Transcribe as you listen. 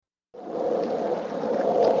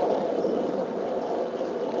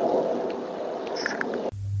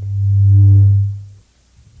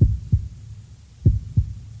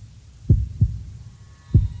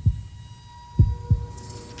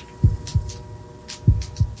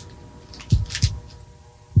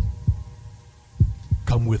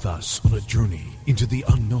Come with us on a journey into the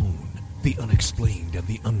unknown, the unexplained, and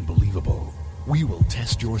the unbelievable. We will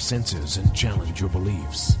test your senses and challenge your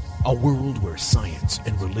beliefs. A world where science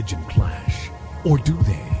and religion clash. Or do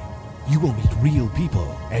they? You will meet real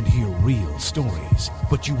people and hear real stories,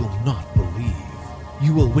 but you will not believe.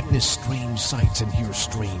 You will witness strange sights and hear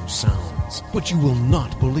strange sounds, but you will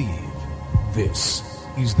not believe. This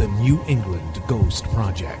is the New England Ghost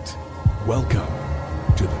Project. Welcome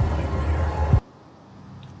to the nightmare.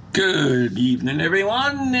 Good evening,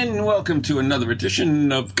 everyone, and welcome to another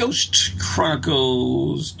edition of Ghost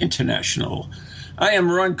Chronicles International. I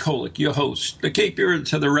am Ron Kolick, your host, the caper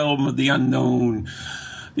to the realm of the unknown,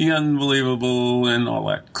 the unbelievable, and all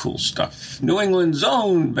that cool stuff. New England's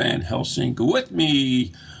own Van Helsing, with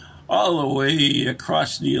me all the way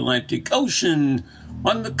across the Atlantic Ocean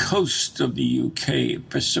on the coast of the UK,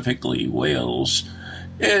 specifically Wales,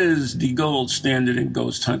 is the gold standard in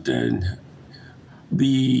ghost hunting,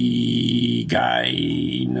 the guy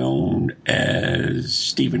known as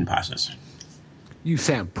Stephen Passes. You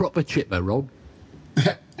sound proper chipper, Rob.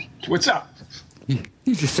 What's up? You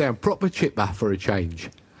just sound proper chipper for a change.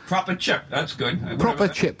 Proper chip, that's good. Proper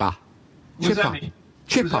chipper. What does that mean?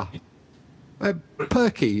 Chipper.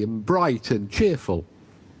 Perky and bright and cheerful.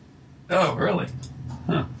 Oh, really?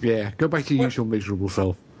 Huh. Yeah, go back to your usual miserable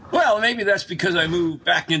self. Well, maybe that's because I moved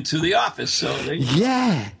back into the office, so...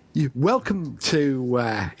 Yeah! Welcome to,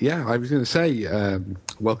 I was going to say,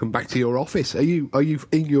 welcome back to your office. Are you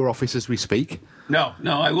in your office as we speak? No,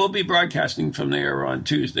 I will be broadcasting from there on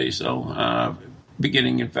Tuesday, so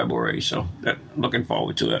beginning in February, so looking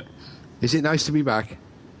forward to it. Is it nice to be back?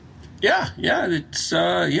 Yeah,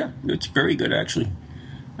 it's very good, actually.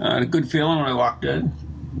 A good feeling when I walked in.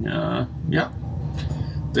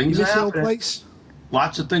 Things You are miss the old happening. place?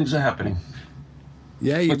 Lots of things are happening.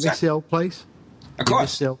 Yeah, you What's miss that? the old place? Of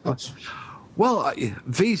course. Well,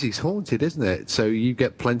 Veezy's haunted, isn't it? So you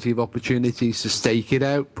get plenty of opportunities to stake it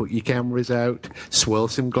out, put your cameras out, swirl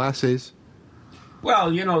some glasses.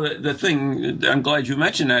 Well, the thing, I'm glad you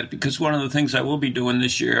mentioned that, because one of the things I will be doing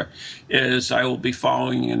this year is I will be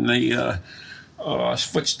following in the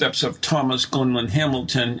footsteps of Thomas Glenlyn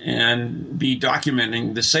Hamilton and be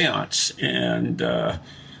documenting the seance. And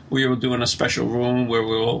we are doing a special room where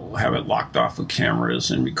we'll have it locked off with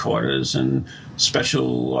cameras and recorders and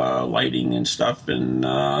special lighting and stuff. And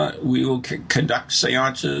we will conduct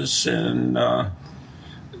seances and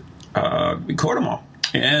record them all.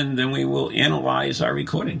 And then we will analyze our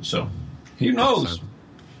recording. So who knows?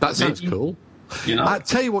 That sounds cool. I'll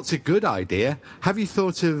tell you what's a good idea. Have you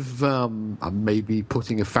thought of maybe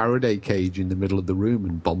putting a Faraday cage in the middle of the room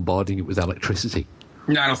and bombarding it with electricity?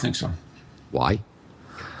 No, I don't think so. Why?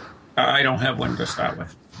 I don't have one to start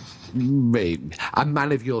with. Maybe. A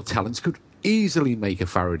man of your talents could easily make a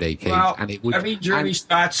Faraday cage. Well, and it would, every journey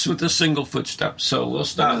starts with a single footstep, so we'll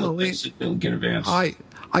start with this and get advanced.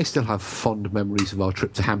 I still have fond memories of our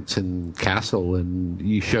trip to Hampton Castle and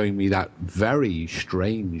you showing me that very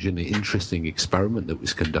strange and interesting experiment that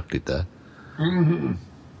was conducted there. Mm-hmm.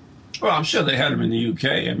 Well, I'm sure they had them in the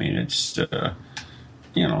UK. I mean, it's...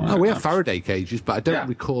 we have Faraday cages, but I don't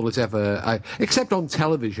recall us ever... except on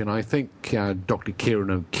television, I think Dr.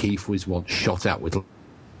 Kieran O'Keefe was once shot at with...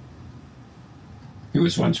 He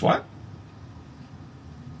was once what?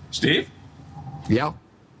 Steve? Yeah.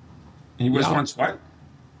 He was once what?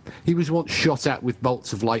 He was once shot at with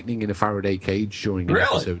bolts of lightning in a Faraday cage during an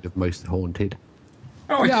episode of Most Haunted.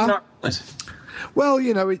 Oh, yeah. Well,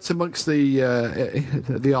 it's amongst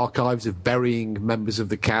the archives of burying members of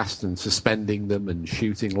the cast and suspending them and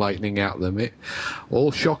shooting lightning at them.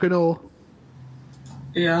 All shock and awe.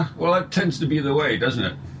 Yeah, well, that tends to be the way, doesn't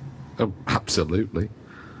it? Oh, absolutely.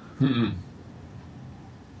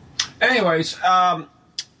 Anyways,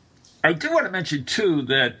 I do want to mention, too,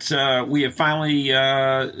 that we have finally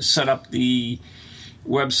set up the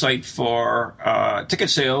website for ticket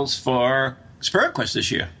sales for Spirit Quest this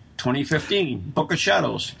year, 2015, Book of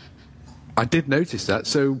Shadows. I did notice that.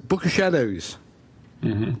 So, Book of Shadows.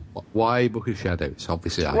 Mm-hmm. Why Book of Shadows?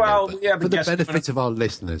 Obviously, I know. We have for the benefit of our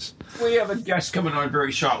listeners. We have a guest coming on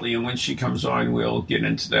very shortly, and when she comes on, we'll get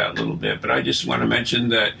into that a little bit. But I just want to mention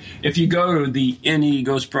that if you go to the NE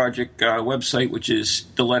Ghost Project website, which is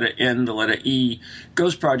the letter N, the letter E,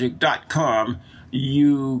 ghostproject.com,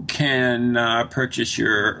 you can purchase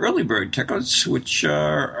your early bird tickets, which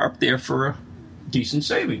are up there for decent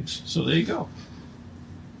savings. So there you go.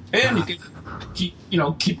 And you can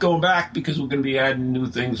keep going back because we're going to be adding new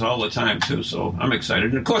things all the time, too. So I'm excited.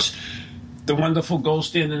 And, of course, the wonderful gold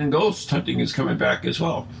standard in ghost hunting is coming back as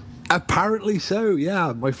well. Apparently so,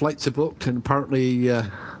 yeah. My flights are booked and apparently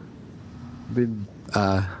been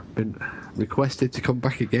requested to come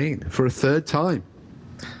back again for a third time.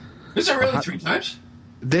 Is it really 3 times?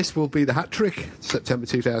 This will be the hat trick, September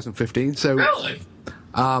 2015. So, Really?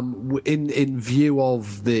 in view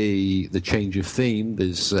of the change of theme,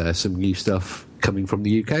 there's some new stuff coming from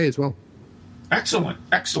the UK as well. Excellent.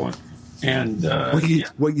 And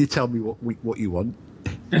when you tell me what you want.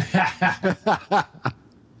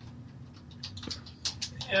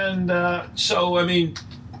 And so, I mean,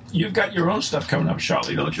 you've got your own stuff coming up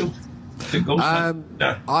shortly, don't you?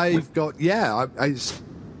 I've got,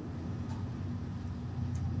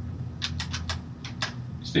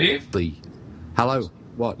 Steve? Hello.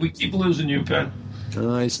 What? We keep losing you, Ben.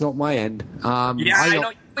 It's not my end. I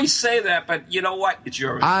know you always say that, but you know what? It's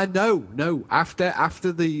your end. No.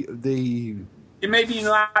 After the It may be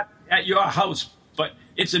not at your house, but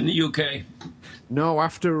it's in the UK. No,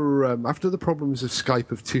 after the problems of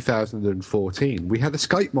Skype of 2014, we had a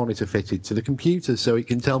Skype monitor fitted to the computer so it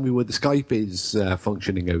can tell me whether Skype is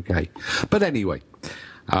functioning okay. But anyway,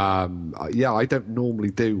 I don't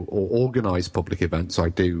normally do or organise public events. I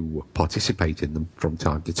do participate in them from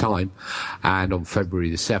time to time. And on February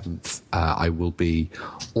the 7th, I will be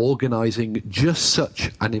organising just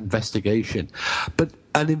such an investigation. But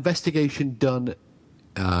an investigation done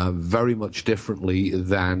very much differently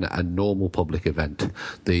than a normal public event.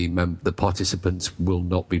 The participants will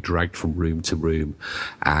not be dragged from room to room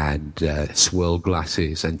and swirl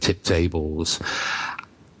glasses and tip tables.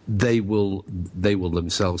 They will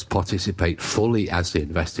themselves participate fully as the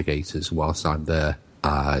investigators whilst I'm there,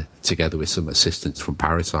 together with some assistants from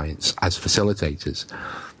Parascience as facilitators.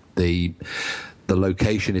 The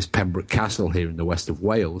location is Pembroke Castle here in the west of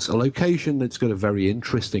Wales, a location that's got a very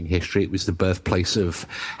interesting history. It was the birthplace of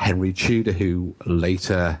Henry Tudor, who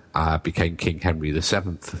later became King Henry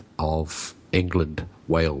VII of England,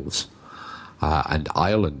 Wales, and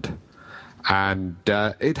Ireland. And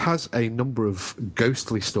it has a number of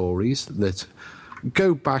ghostly stories that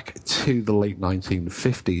go back to the late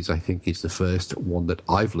 1950s, I think is the first one that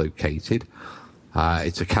I've located.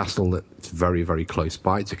 It's a castle that's very, very close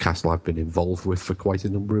by. It's a castle I've been involved with for quite a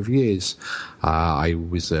number of years. I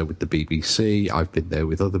was there with the BBC. I've been there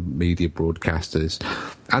with other media broadcasters.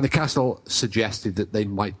 And the castle suggested that they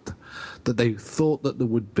thought that there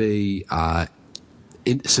would be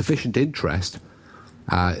sufficient interest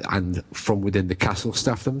and from within the castle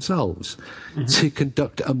staff themselves to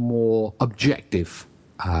conduct a more objective,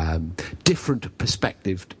 different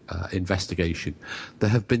perspective investigation. There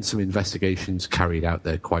have been some investigations carried out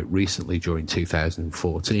there quite recently during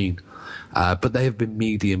 2014, but they have been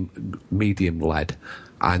medium led,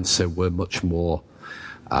 and so were much more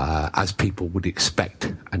as people would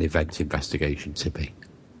expect an event investigation to be.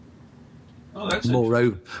 Oh, that's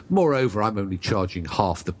moreover, I'm only charging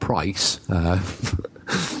half the price, or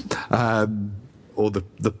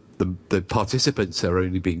the participants are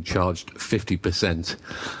only being charged 50%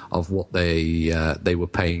 of what they were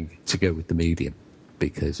paying to go with the medium,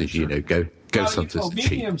 because as you know, ghost hunters are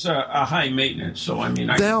cheap. Mediums are high maintenance, so I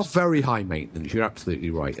mean they are very high maintenance. You're absolutely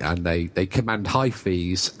right, and they command high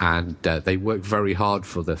fees, and they work very hard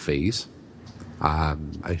for their fees,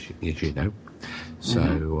 as you know.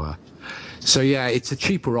 So yeah, it's a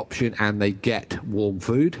cheaper option, and they get warm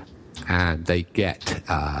food, and they get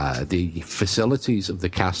the facilities of the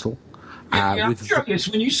castle. I'm curious,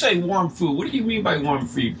 when you say warm food, what do you mean by warm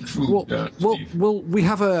food? Well, we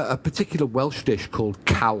have a particular Welsh dish called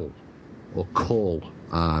cawl, or cawl.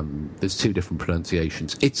 There's two different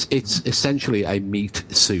pronunciations. It's essentially a meat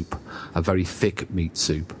soup, a very thick meat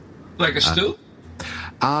soup. Like a stew?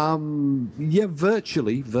 Yeah,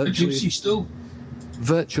 virtually. A juicy stew?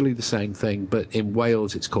 Virtually the same thing, but in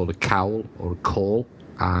Wales it's called a cawl or a cawl,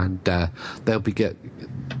 and that'll be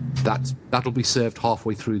served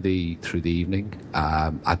halfway through the evening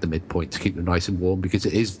at the midpoint to keep them nice and warm, because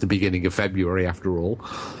it is the beginning of February after all,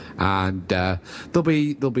 and there'll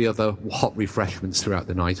be other hot refreshments throughout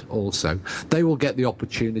the night. Also, they will get the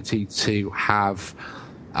opportunity to have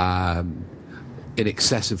in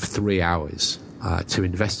excess of 3 hours to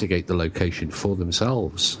investigate the location for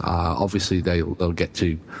themselves. Obviously, they'll get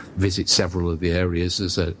to visit several of the areas.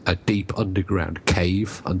 There's a deep underground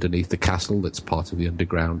cave underneath the castle that's part of the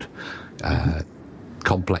underground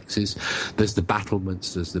complexes. There's the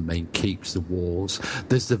battlements, there's the main keeps, the walls.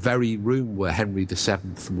 There's the very room where Henry VII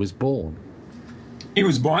was born. He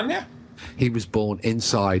was born there? He was born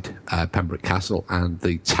inside Pembroke Castle, and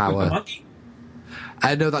the tower... With the monkey?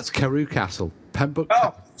 No, that's Carew Castle. Pembroke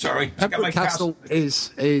Castle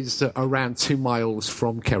is around 2 miles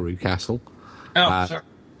from Carew Castle. Sorry.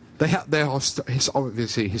 they are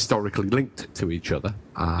obviously historically linked to each other,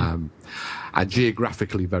 and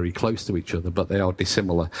geographically very close to each other, but they are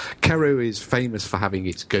dissimilar. Keru is famous for having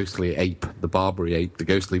its ghostly ape, the Barbary ape, the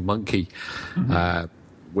ghostly monkey,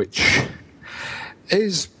 which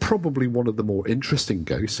is probably one of the more interesting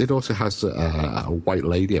ghosts. It also has a white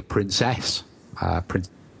lady, a princess.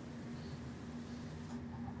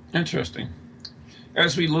 Interesting.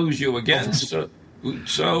 As we lose you again,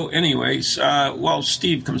 so anyways, while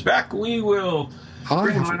Steve comes back, we will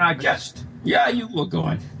bring on our guest. Yeah, you will go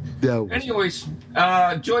on. No. Anyways,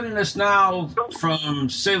 joining us now from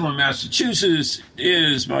Salem, Massachusetts,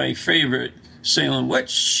 is my favorite Salem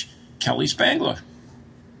witch, Kelly Spangler.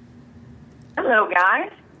 Hello,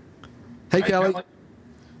 guys. Hey, Kelly.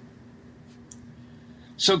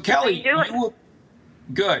 So, Kelly, How you doing?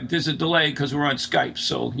 Good. There's a delay because we're on Skype,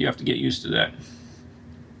 so you have to get used to that.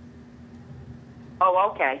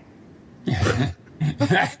 Oh, okay.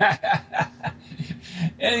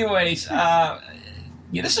 Anyways,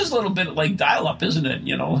 this is a little bit like dial-up, isn't it?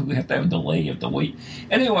 You know, we have to have a delay, you have to wait.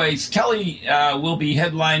 Anyways, Kelly will be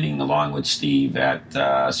headlining along with Steve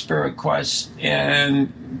at Spirit Quest,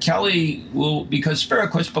 and Kelly will, because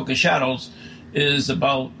Spirit Quest Book of Shadows is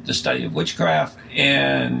about the study of witchcraft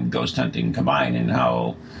and ghost hunting combined, and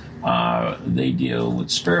how they deal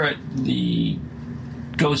with spirit, the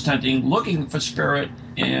ghost hunting looking for spirit,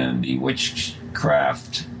 and the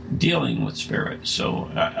witchcraft dealing with spirit. So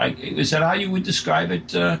is that how you would describe it,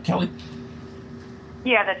 Kelly?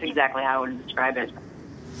 Yeah, that's exactly how I would describe it.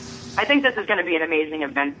 I think this is going to be an amazing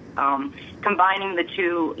event, combining the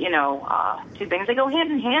two, two things. They go hand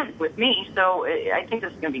in hand with me, so I think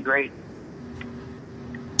this is going to be great.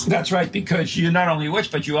 That's right, because you're not only a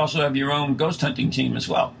witch, but you also have your own ghost hunting team as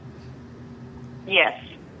well. Yes.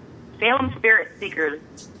 Salem Spirit Seekers.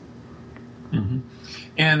 Mm-hmm.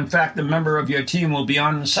 And in fact, a member of your team will be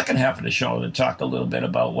on the second half of the show to talk a little bit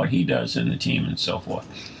about what he does in the team and so forth.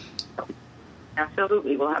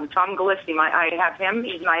 Absolutely. We'll have Tom Gillespie. I have him.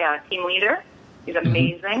 He's my team leader. He's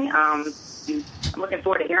amazing. I'm looking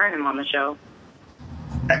forward to hearing him on the show.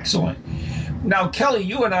 Excellent. Now, Kelly,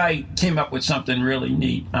 you and I came up with something really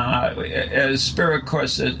neat. As Spirit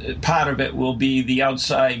Quest, part of it will be the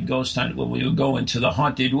outside ghost hunt, where we will go into the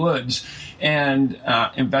haunted woods and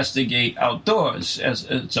investigate outdoors, as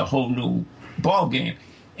it's a whole new ball game.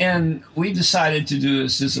 And we decided to do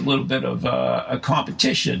this as a little bit of a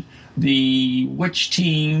competition, the witch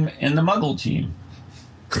team and the muggle team.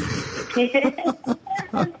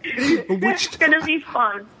 It's going to be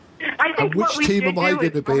fun. I think which team am I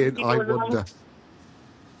going to be in, I wonder?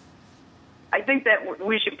 I think that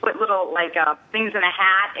we should put little, things in a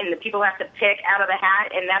hat, and the people have to pick out of the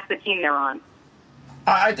hat, and that's the team they're on.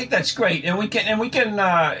 I think that's great, and we can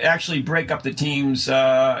actually break up the teams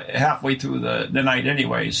halfway through the night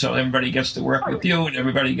anyway, so everybody gets to work with you, and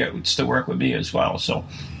everybody gets to work with me as well, so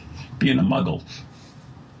being a muggle.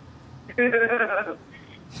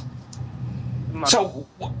 So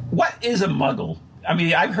what is a muggle? I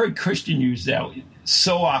mean, I've heard Christian use that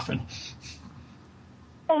so often.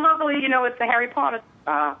 Well, muggle, it's a Harry Potter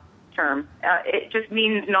term. It just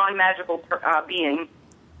means non-magical being.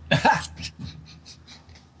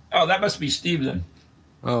 Oh, that must be Steve then.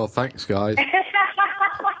 Oh, thanks, guys.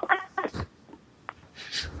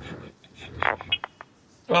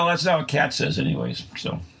 Well, that's not what Kat says anyways,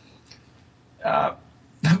 so.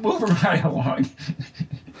 Moving right along.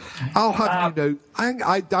 I'll have you know,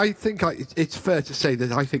 I think it's fair to say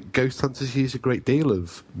that I think ghost hunters use a great deal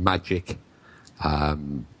of magic,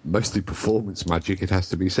 mostly performance magic, it has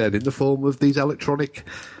to be said, in the form of these electronic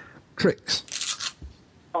tricks.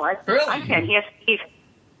 Oh, I can hear Steve.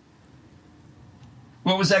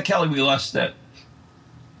 What was that, Kelly? We lost that.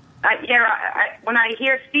 When I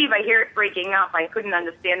hear Steve, I hear it breaking up. I couldn't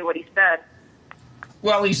understand what he said.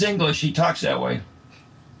 Well, he's English. He talks that way.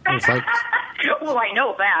 Oh, thanks. Well, I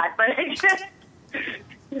know that,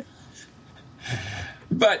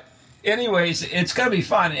 but anyways, it's going to be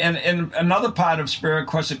fun. And another part of Spirit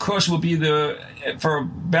Quest, of course, will be for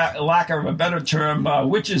lack of a better term,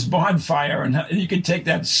 witch's bonfire, and you can take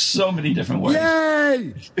that so many different ways.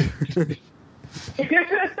 Yay!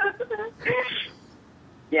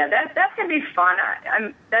 Yeah, that's going to be fun.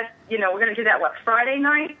 We're going to do that, Friday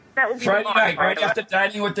night? That will be Friday night, right after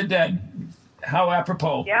Dining with the Dead. How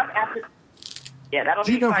apropos. Yep. That'll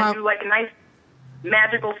be fun. Do a nice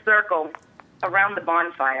magical circle around the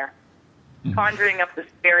bonfire, conjuring up the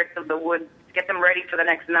spirits of the woods, get them ready for the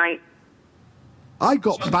next night. I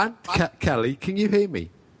got banned, Kelly. Can you hear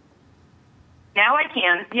me? Now I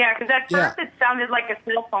can. Yeah, because at first it sounded like a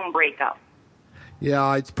cell phone breakup.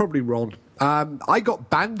 Yeah, it's probably Ron. I got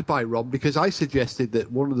banned by Ron because I suggested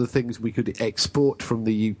that one of the things we could export from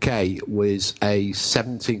the UK was a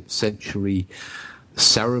 17th century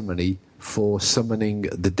ceremony for summoning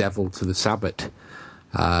the devil to the Sabbath,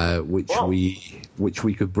 which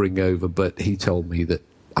we could bring over, but he told me that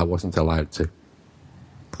I wasn't allowed to.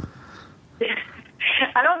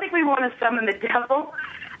 I don't think we want to summon the devil.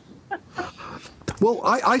 Well,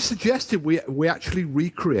 I suggested we actually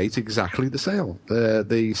recreate exactly the same,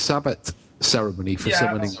 the Sabbath ceremony for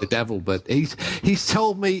summoning the devil, but he's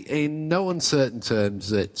told me in no uncertain terms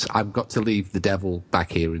that I've got to leave the devil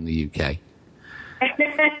back here in the UK.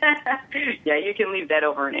 Yeah, you can leave that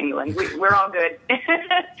over in England. We're all good.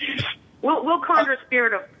 We'll conjure a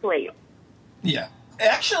spirit of play. Yeah.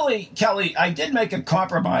 Actually, Kelly, I did make a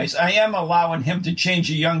compromise. I am allowing him to change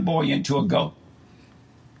a young boy into a goat.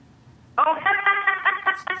 Oh,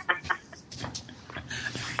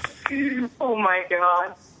 oh my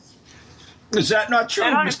God. Is that not true,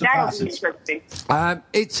 Mr. Parsons?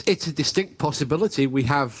 It's a distinct possibility. We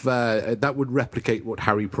have that would replicate what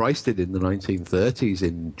Harry Price did in the 1930s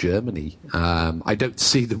in Germany. I don't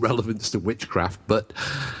see the relevance to witchcraft, but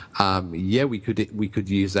we could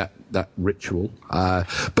use that ritual.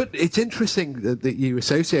 But it's interesting that you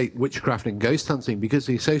associate witchcraft and ghost hunting because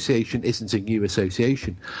the association isn't a new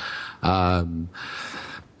association.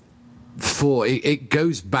 It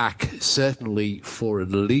goes back certainly for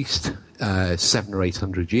at least 700 or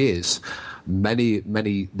 800 years.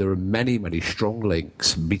 There are many strong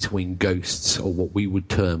links between ghosts, or what we would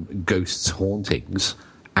term ghosts' hauntings,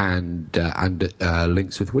 and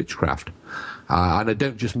links with witchcraft. And I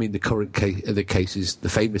don't just mean the current cases, the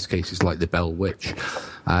famous cases like the Bell Witch.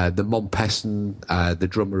 The Montpesson, the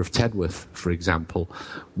drummer of Tedworth, for example,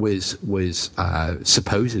 was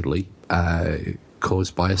supposedly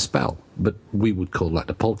caused by a spell, but we would call that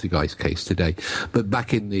a poltergeist case today. But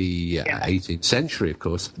back in the 18th century, of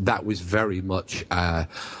course, that was very much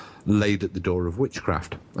laid at the door of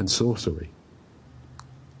witchcraft and sorcery.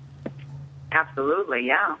 Absolutely,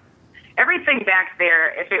 yeah. Everything back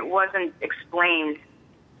there, if it wasn't explained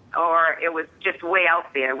or it was just way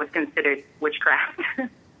out there, was considered witchcraft.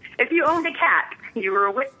 If you owned a cat, you were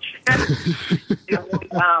a witch. There's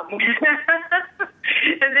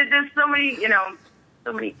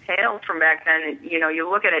so many tales from back then. You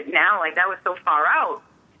look at it now, like that was so far out.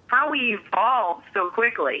 How we evolved so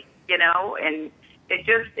quickly, and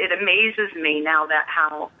it amazes me now that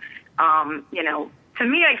how, to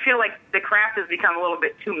me, I feel like the craft has become a little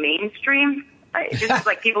bit too mainstream. It's just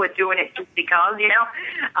like people are doing it just because,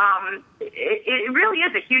 it really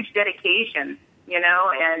is a huge dedication,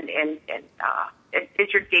 and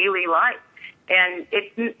it's your daily life. And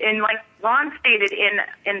and like Ron stated in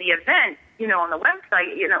the event, on the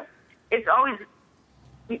website, it's always,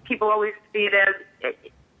 people always see it as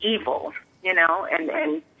evil,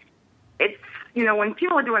 and it's, when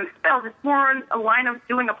people are doing spells, it's more in a line of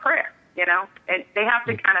doing a prayer, and they have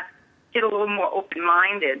to kind of get a little more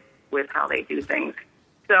open-minded with how they do things.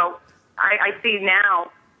 So I see now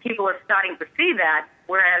people are starting to see that,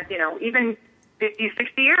 whereas, even 50,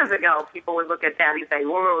 60 years ago, people would look at that and say,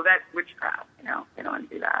 whoa, that's witchcraft. They don't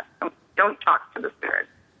do that. Don't talk to the spirits.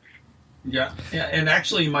 Yeah, and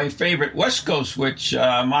actually my favorite West Coast witch,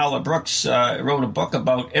 Marla Brooks, wrote a book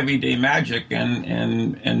about everyday magic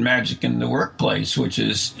and magic in the workplace, which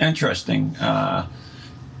is interesting.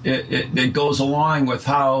 It goes along with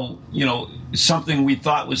how, something we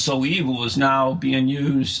thought was so evil is now being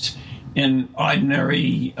used in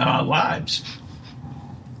ordinary lives.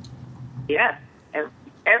 Yes,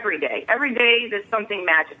 every day. Every day there's something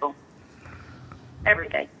magical. Every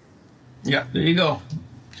day. Yeah, there you go.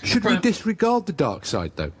 Should we disregard the dark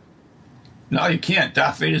side, though? No, you can't.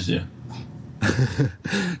 Darth Vader's there.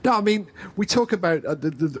 No, I mean, we talk about,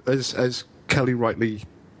 as Kelly rightly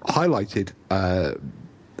highlighted,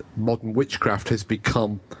 modern witchcraft has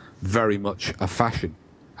become very much a fashion.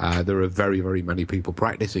 There are very, very many people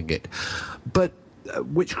practicing it. But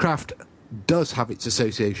witchcraft does have its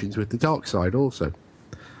associations with the dark side also.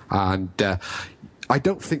 And I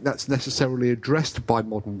don't think that's necessarily addressed by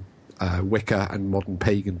modern Wicca and modern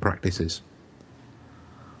pagan practices.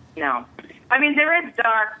 No. I mean, there is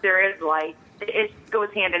dark, there is light. It goes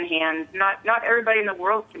hand in hand. Not everybody in the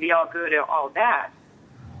world can be all good or all bad,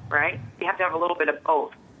 right? You have to have a little bit of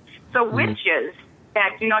both. So witches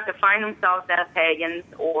that do not define themselves as pagans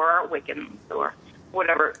or Wiccans or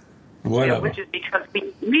whatever. Which is because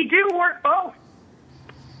we do work both.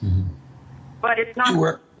 Mm-hmm. But it's not,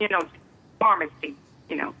 pharmacy,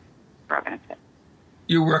 for our benefit.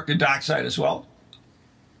 You work the dark side as well?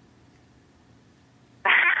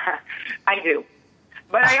 I do.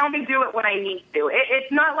 But I only do it when I need to.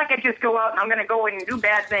 It's not like I just go out and I'm going to go in and do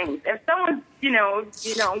bad things. If someone's,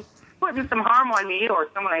 putting some harm on me or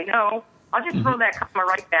someone I know, I'll just throw that karma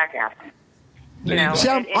right back at them. See,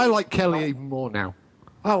 I like Kelly even more now.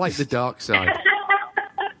 I like the dark side.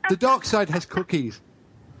 The dark side has cookies.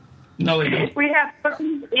 No, they don't. We have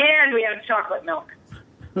cookies and we have chocolate milk.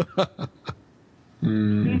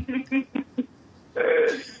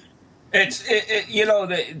 It's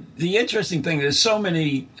the interesting thing. There's so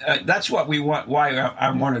many. That's what we want. Why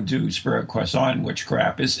I want to do Spirit Quest on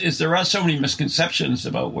witchcraft is there are so many misconceptions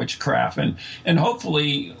about witchcraft, and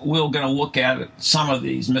hopefully we're going to look at some of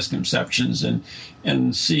these misconceptions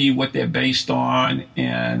and see what they're based on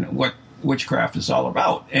and what witchcraft is all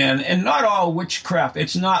about. And not all witchcraft.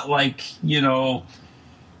 It's not like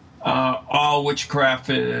all witchcraft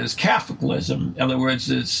is Catholicism. In other words,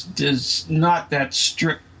 there's not that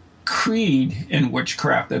strict creed in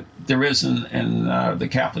witchcraft that there is in the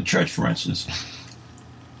Catholic Church, for instance.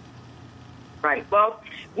 Right. Well,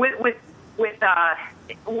 with Wicca,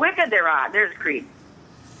 there's creed.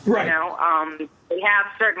 Right. They have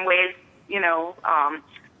certain ways.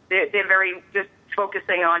 They're very just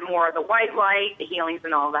focusing on more of the white light, the healings,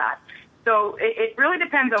 and all that. So it really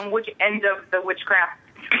depends on which end of the witchcraft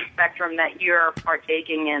spectrum that you're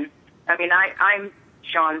partaking in. I mean, I'm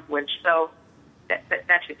Sean's witch, so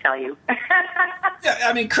that should tell you. Yeah,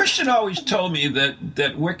 I mean, Christian always told me that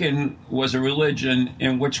Wiccan was a religion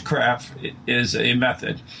and witchcraft is a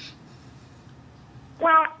method.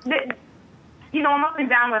 Well, I'm up and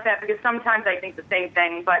down with that because sometimes I think the same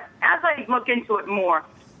thing. But as I look into it more,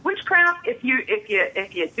 witchcraft, if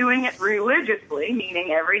you're doing it religiously,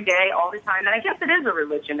 meaning every day, all the time, then I guess it is a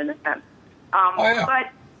religion in a sense.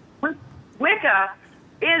 But Wicca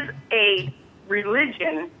is a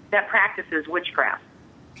religion that practices witchcraft.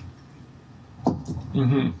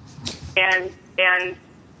 Mm-hmm. And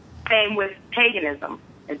same with paganism.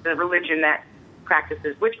 It's a religion that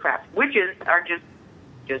practices witchcraft. Witches are just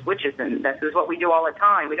witches, and this is what we do all the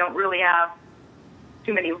time. We don't really have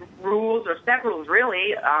too many rules or set rules,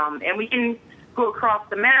 really, and we can go across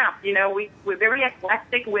the map. We're very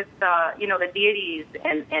eclectic with, the deities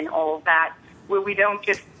and all of that, where we don't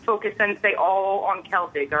just focus and say all on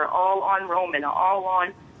Celtic or all on Roman or all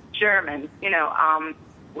on German.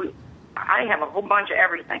 I have a whole bunch of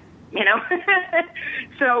everything.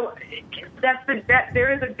 So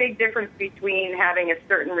there is a big difference between having a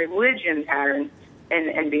certain religion pattern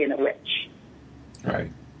and being a witch.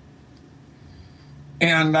 Right.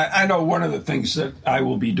 And I know one of the things that I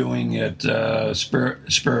will be doing at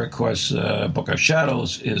Spirit Quest Book of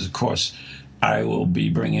Shadows is, of course, I will be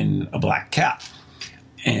bringing a black cat.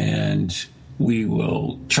 And we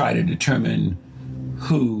will try to determine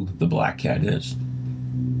who the black cat is.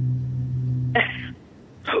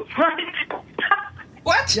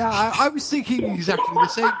 What? Yeah, I was thinking exactly the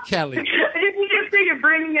same, Kelly. Did you just say you're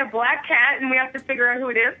bringing a black cat and we have to figure out who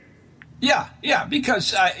it is? Yeah,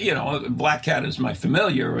 because black cat is my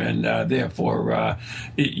familiar, and therefore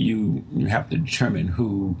you have to determine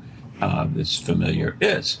who this familiar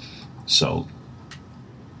is. So,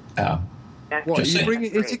 what you bring?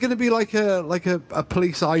 Is it going to be like a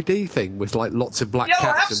police ID thing with like lots of black cats?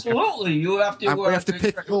 Yeah, absolutely. You have to. And we have to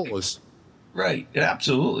pick yours. Right.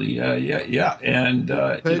 Absolutely. Yeah. And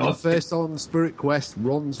first on Spirit Quest,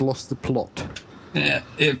 Ron's lost the plot. Yeah,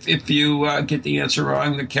 if you get the answer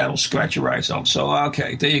wrong, the cat will scratch your eyes out. So,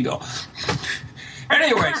 okay, there you go.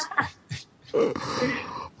 Anyways.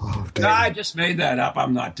 I just made that up.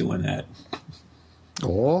 I'm not doing that.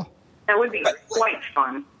 Oh. That would be quite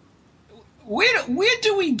fun. Where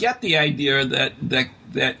do we get the idea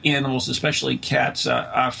that animals, especially cats,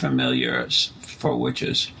 are familiars for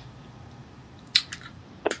witches?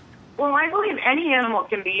 Well, I believe any animal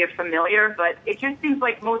can be a familiar, but it just seems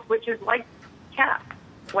like most witches like cats.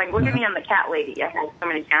 Like, look at me, I'm the cat lady. I have so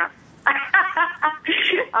many cats.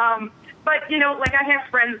 But, I have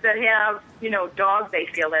friends that have, dogs they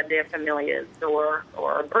feel that they're familiars, or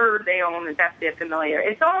a bird they own and that's their familiar.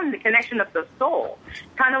 It's all in the connection of the soul.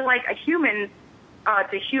 Kind of like a human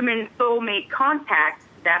to human soulmate contact,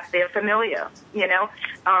 that's their familiar,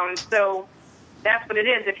 So that's what it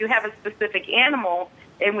is. If you have a specific animal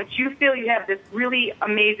in which you feel you have this really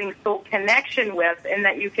amazing soul connection with, and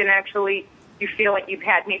that you can actually, you feel like you've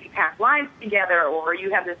had maybe past lives together, or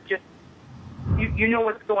you have this just, you know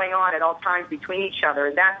what's going on at all times between each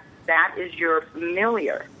other. That is your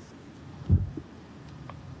familiar.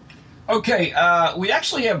 Okay, we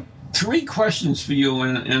actually have 3 questions for you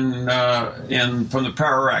in from the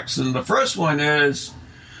Pararex, and the first one is: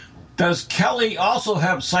 does Kelly also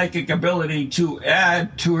have psychic ability to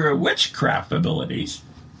add to her witchcraft abilities?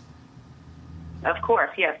 Of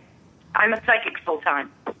course, yes. I'm a psychic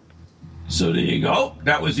full-time. So there you go.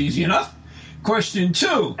 That was easy enough. Question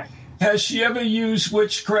 2. Has she ever used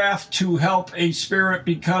witchcraft to help a spirit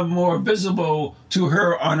become more visible to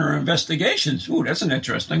her on her investigations? Ooh, that's an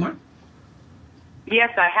interesting one. Yes,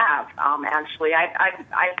 I have. Actually,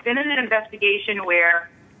 I've been in an investigation where,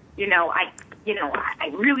 I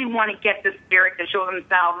really want to get the spirit to show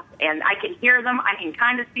themselves, and I can hear them, I can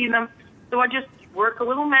kind of see them, so I just work a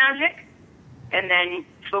little magic, and then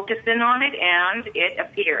focus in on it, and it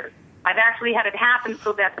appears. I've actually had it happen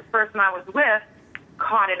so that the person I was with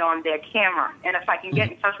caught it on their camera, and if I can get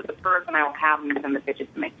in touch with the person, I will have them send the picture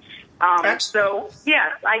to me. So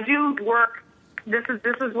yes, I do work. This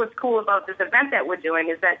is what's cool about this event that we're doing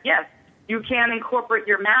is that yes, you can incorporate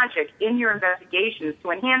your magic in your investigations to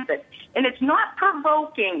enhance it, and it's not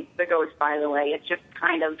provoking the ghost. By the way, it's just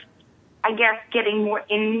kind of, I guess, getting more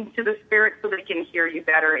into the spirit so they can hear you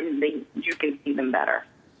better and you can see them better.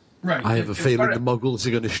 Right. I have a feeling the Muggles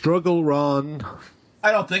are going to struggle, Ron.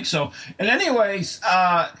 I don't think so. And anyways,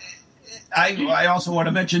 I also want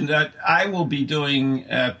to mention that I will be doing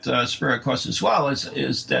at Spirit Quest as well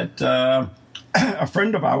is that a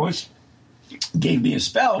friend of ours gave me a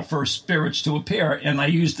spell for spirits to appear, and I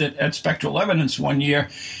used it at Spectral Evidence one year,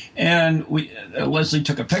 and Leslie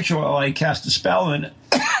took a picture while I cast a spell, and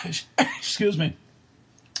excuse me,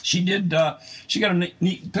 she got a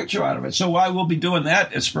neat picture out of it. So I will be doing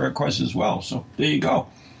that at Spirit Quest as well. So there you go.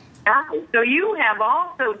 So you have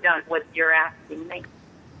also done what you're asking me.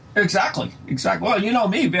 Exactly. Well, you know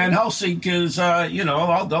me, Van Helsing is,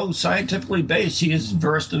 although scientifically based, he is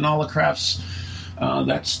versed in all the crafts.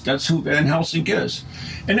 That's who Van Helsing is.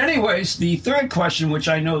 And anyways, the third question, which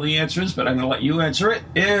I know the answer is, but I'm going to let you answer it,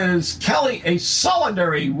 is Kelly a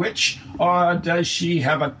solitary witch, or does she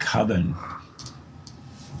have a coven?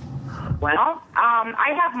 Well,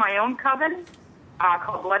 I have my own coven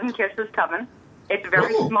called Blood and Kisses Coven. It's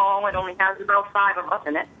very small. It only has about 5 of us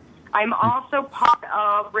in it. I'm also part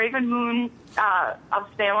of Raven Moon of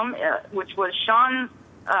Salem, which was Sean's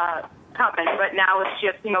coven, but now it's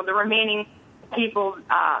just, the remaining people,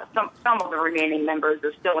 some of the remaining members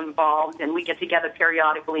are still involved, and we get together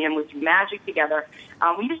periodically and we do magic together.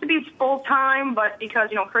 We used to be full-time, but because,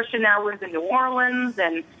 Christian now lives in New Orleans,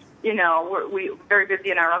 and, we're very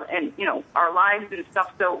busy in our lives and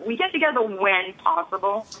stuff, so we get together when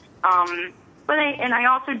possible. But I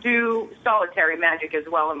also do solitary magic as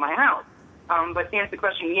well in my house. But to answer the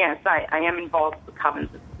question, yes, I am involved with covens.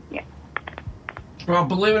 Yes. Well,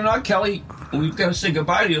 believe it or not, Kelly, we've got to say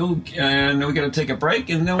goodbye to you, and we're going to take a break,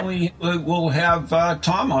 and then we'll have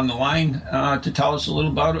Tom on the line to tell us a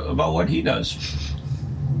little about what he does.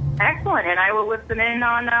 Excellent, and I will listen in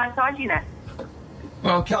on TogiNet.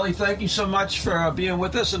 Well, Kelly, thank you so much for being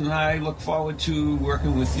with us, and I look forward to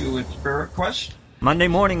working with you at Spirit Quest. Monday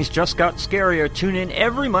mornings just got scarier. Tune in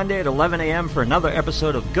every Monday at 11 a.m. for another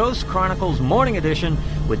episode of Ghost Chronicles Morning Edition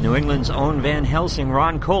with New England's own Van Helsing,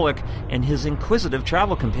 Ron Kolick, and his inquisitive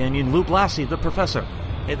travel companion, Lou Blassie, the Professor.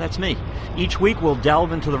 Hey, that's me. Each week we'll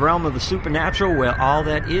delve into the realm of the supernatural where all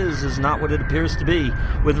that is not what it appears to be.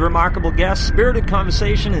 With remarkable guests, spirited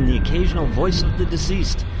conversation, and the occasional voice of the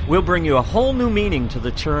deceased, we'll bring you a whole new meaning to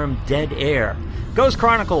the term dead air. Ghost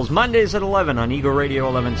Chronicles, Mondays at 11 on Eagle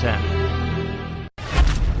Radio 1110.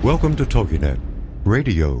 Welcome to TogiNet,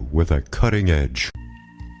 radio with a cutting edge.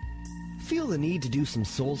 Feel the need to do some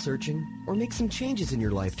soul searching or make some changes in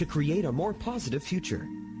your life to create a more positive future?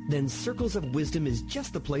 Then Circles of Wisdom is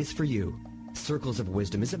just the place for you. Circles of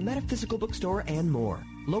Wisdom is a metaphysical bookstore and more,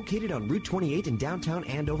 located on Route 28 in downtown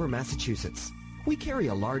Andover, Massachusetts. We carry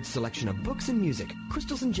a large selection of books and music,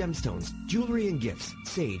 crystals and gemstones, jewelry and gifts,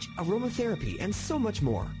 sage, aromatherapy, and so much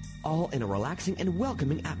more, all in a relaxing and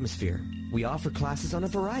welcoming atmosphere. We offer classes on a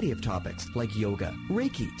variety of topics like yoga,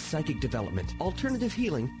 Reiki, psychic development, alternative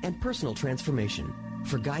healing, and personal transformation.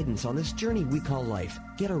 For guidance on this journey we call life,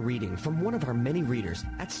 get a reading from one of our many readers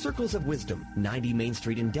at Circles of Wisdom, 90 Main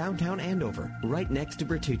Street in downtown Andover, right next to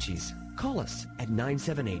Bertucci's. Call us at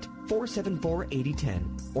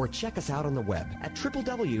 978-474-8010 or check us out on the web at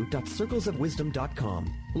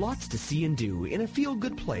www.circlesofwisdom.com. Lots to see and do in a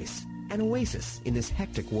feel-good place, an oasis in this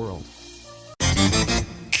hectic world.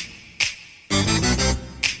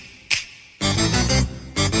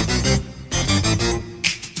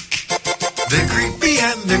 They're creepy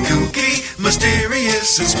and they're kooky,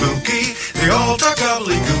 mysterious and spooky. They all talk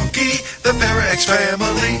gobbledygooky, the Parax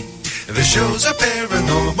family. The shows are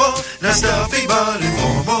paranormal, not stuffy but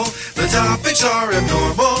informal. The topics are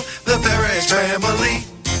abnormal, the Parax family.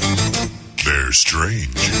 They're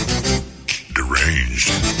strange,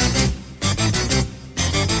 deranged,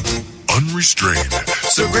 unrestrained,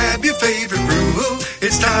 So grab your favorite brew,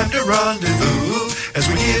 it's time to rendezvous as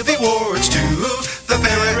we give awards to the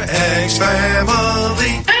Para X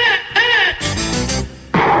family.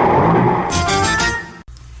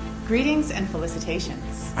 Greetings and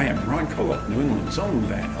felicitations. I am Ron Kolick, New England's own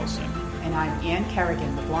Van Helsing. And I'm Ann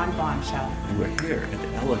Kerrigan, the Blonde Bombshell. And we're here at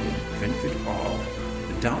the elegant Finford Hall,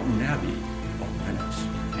 the Downton Abbey of Venice.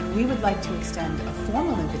 And we would like to extend a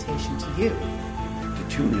formal invitation to you to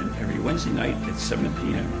tune in every Wednesday night at 7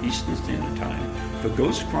 p.m. Eastern Standard Time for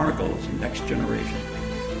Ghost Chronicles Next Generation.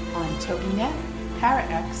 On TogiNet,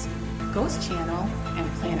 ParaX, Ghost Channel, and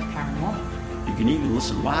Planet Paranormal. You can even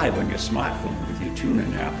listen live on your smartphone with your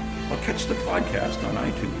TuneIn app or catch the podcast on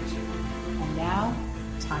iTunes. And now,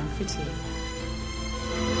 time for tea.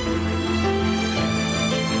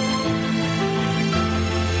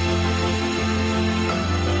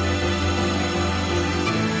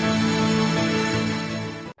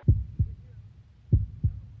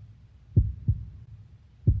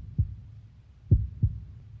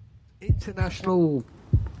 International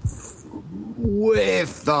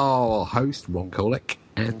with our host Ron Kolick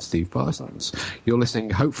and Steve Parsons. You're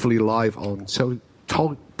listening hopefully live on TogiNet,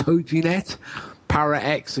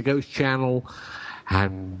 ParaX, the Ghost Channel,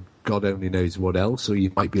 and God only knows what else. Or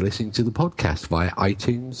you might be listening to the podcast via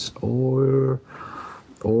iTunes or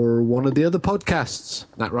one of the other podcasts.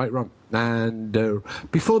 That right, Ron? And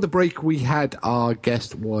before the break, we had our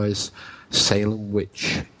guest was Salem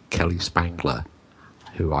witch Kelly Spangler,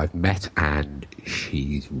 who I've met, and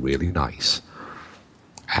she's really nice.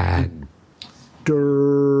 And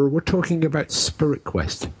we're talking about Spirit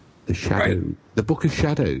Quest, the Book of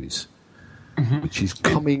Shadows, which is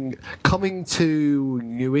coming to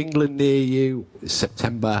New England near you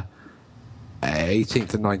September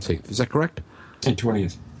 18th and 19th. Is that correct? And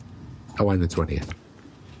 20th. Oh, and the 20th.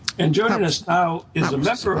 And joining us now is a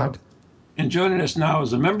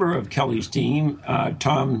member of Kelly's team,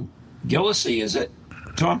 Tom Gillespie, is it?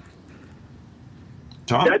 Tom?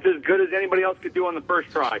 That's as good as anybody else could do on the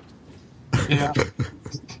first try. Yeah.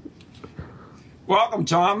 Welcome,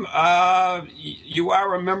 Tom. You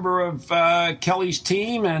are a member of Kelly's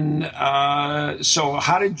team, and so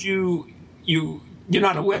how did you're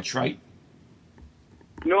not a witch, right?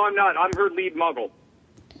 No, I'm not. I'm her lead muggle.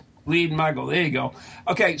 Lead muggle, there you go.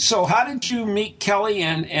 Okay, so how did you meet Kelly,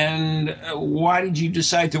 and why did you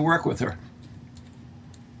decide to work with her?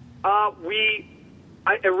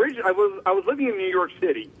 I was living in New York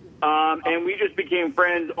City, and we just became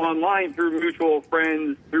friends online through mutual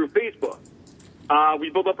friends through Facebook. We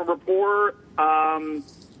built up a rapport. I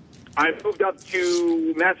moved up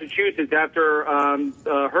to Massachusetts after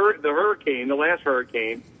the last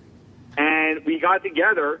hurricane, and we got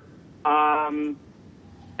together, and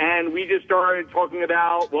we just started talking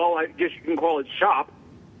about, well, I guess you can call it shop.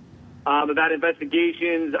 About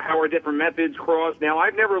investigations, how our different methods cross. Now,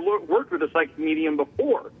 I've never worked with a psychic medium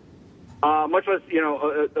before, much less,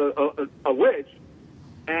 a witch.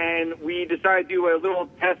 And we decided to do a little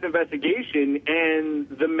test investigation, and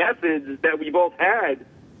the methods that we both had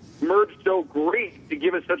merged so great to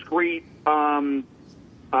give us such great evidence.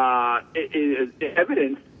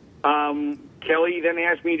 Kelly then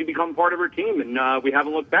asked me to become part of her team, and we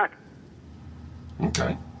haven't looked back.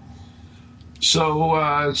 Okay.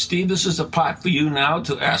 So, Steve, this is a part for you now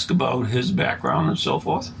to ask about his background and so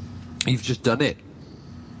forth. You've just done it.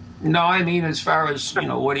 No, I mean as far as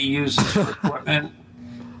what he uses for equipment.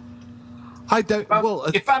 I don't.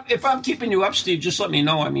 If I'm keeping you up, Steve, just let me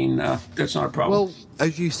know. I mean, that's not a problem. Well,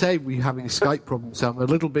 as you say, we're having Skype problems, so I'm a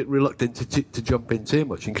little bit reluctant to jump in too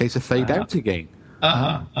much in case I fade out again.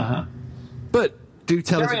 But do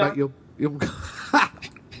tell us about your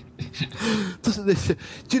Doesn't this?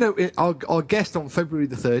 Do you know our guest on February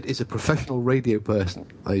the 3rd is a professional radio person.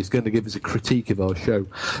 He's going to give us a critique of our show.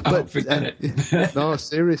 But forget it. No,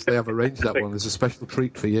 seriously, I've arranged that one as a special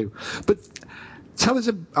treat for you. But tell us.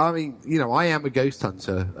 I mean, I am a ghost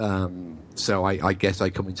hunter, so I guess I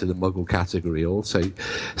come into the Muggle category also.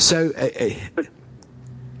 So,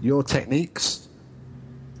 your techniques.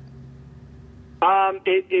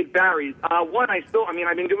 It varies. I've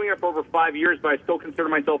been doing it for over 5 years, but I still consider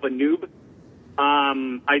myself a noob.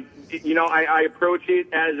 I approach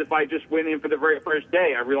it as if I just went in for the very first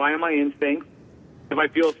day. I rely on my instincts. If I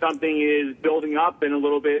feel something is building up and a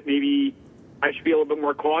little bit, maybe I should be a little bit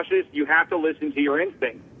more cautious, you have to listen to your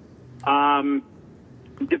instincts.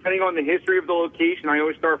 Depending on the history of the location, I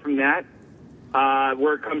always start from that.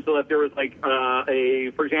 Where it comes to if there was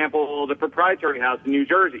for example, the Proprietary House in New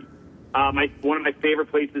Jersey. One of my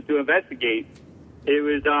favorite places to investigate. It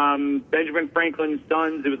was Benjamin Franklin's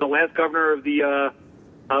sons. It was the last governor of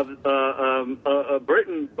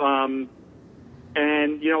Britain.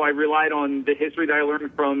 and I relied on the history that I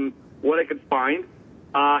learned from what I could find.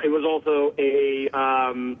 It was also a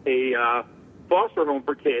foster home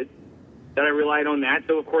for kids that I relied on that.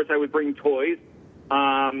 So of course I would bring toys,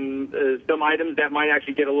 some items that might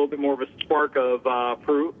actually get a little bit more of a spark of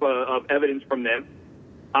proof of evidence from them.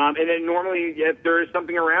 And then normally, if there is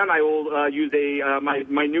something around, I will use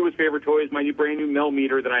my newest favorite toy is my brand new Mel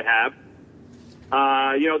meter that I have.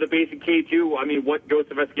 The basic K2. I mean, what Ghost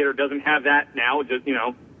Investigator doesn't have that now? Just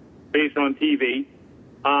based on TV.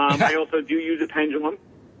 I also do use a pendulum.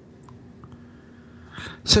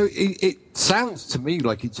 So it sounds to me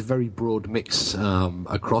like it's a very broad mix,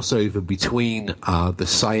 a crossover between the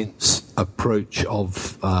science approach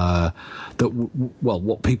of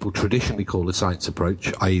what people traditionally call the science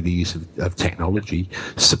approach, i.e. the use of technology,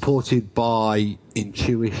 supported by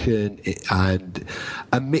intuition and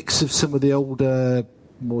a mix of some of the older,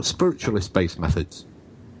 more spiritualist-based methods.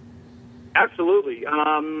 Absolutely.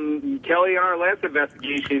 Kelly, in our last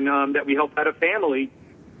investigation that we helped out a family,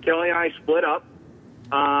 Kelly and I split up.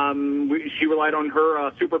 She relied on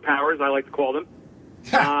her superpowers, I like to call them.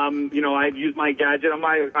 I've used my gadget.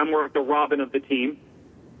 I'm more like the Robin of the team.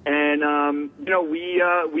 And, we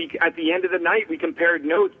at the end of the night, we compared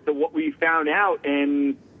notes to what we found out.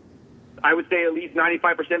 And I would say at least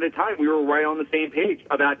 95% of the time, we were right on the same page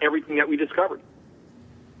about everything that we discovered.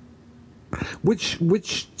 Which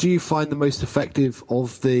do you find the most effective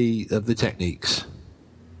of the techniques?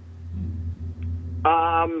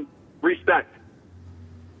 Respect.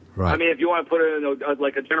 Right. I mean, if you want to put it in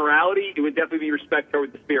like a generality, it would definitely be respect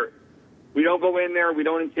toward the spirit. We don't go in there. We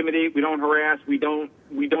don't intimidate. We don't harass. We don't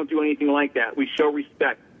do anything like that. We show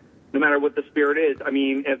respect, no matter what the spirit is. I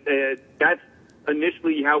mean, that's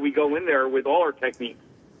initially how we go in there with all our techniques.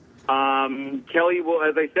 Kelly will,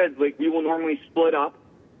 as I said, we will normally split up.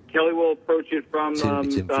 Kelly will approach it from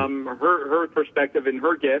her perspective and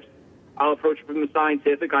her gifts. I'll approach it from the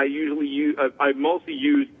scientific. I mostly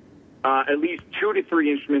use at least 2 to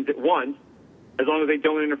 3 instruments at once, as long as they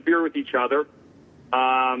don't interfere with each other.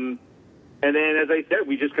 And then, as I said,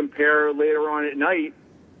 we just compare later on at night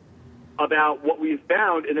about what we've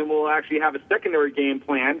found, and then we'll actually have a secondary game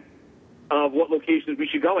plan of what locations we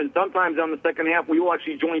should go. And sometimes on the second half, we will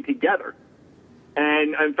actually join together.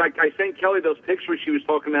 And, in fact, I sent Kelly those pictures she was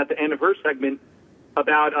talking about at the end of her segment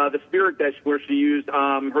about the spirit deck where she used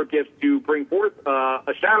her gifts to bring forth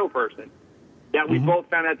a shadow person that we both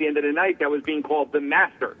found at the end of the night that was being called the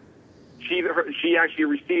Master. She actually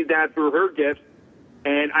received that through her gifts,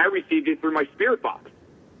 and I received it through my spirit box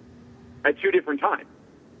at 2 different times.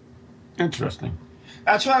 Interesting.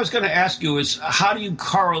 That's what I was going to ask you is how do you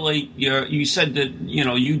correlate you said that,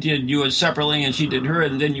 you did yours separately and she did her,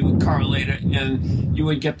 and then you would correlate it and you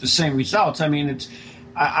would get the same results. I mean,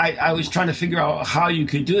 I was trying to figure out how you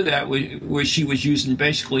could do that where she was using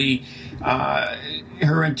basically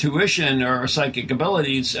her intuition or psychic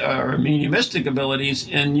abilities or mediumistic abilities,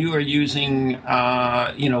 and you are using,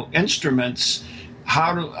 instruments.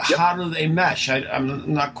 How do they mesh?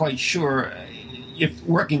 I'm not quite sure if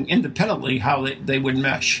working independently how they would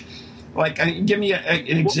mesh. Give me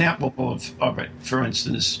an example of it, for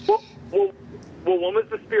instance. Well, one was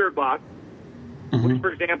the spirit box. Which,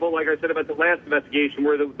 for example, like I said about the last investigation,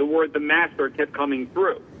 where the word "the Master" kept coming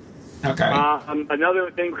through. Okay.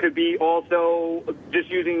 Another thing could be also just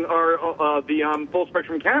using the full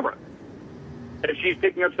spectrum camera. If she's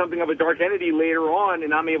picking up something of a dark entity later on,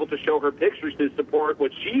 and I'm able to show her pictures to support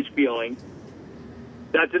what she's feeling,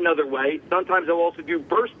 that's another way. Sometimes I'll also do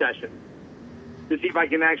burst sessions to see if I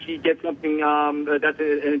can actually get something that's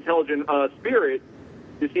an intelligent spirit,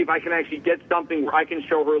 to see if I can actually get something where I can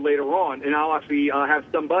show her later on. And I'll actually have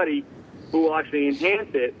somebody who will actually enhance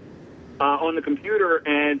it on the computer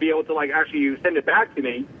and be able to actually send it back to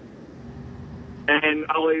me. And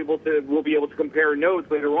we'll be able to compare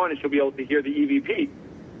notes later on, and she'll be able to hear the EVP.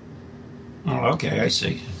 Oh, okay, I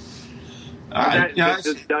see. I don't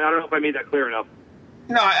know if I made that clear enough.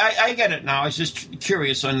 No, I get it now. I was just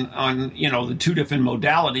curious on the 2 different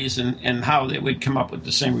modalities and how they would come up with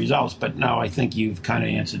the same results. But now I think you've kind of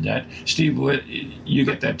answered that. Steve, you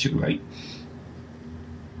get that too, right?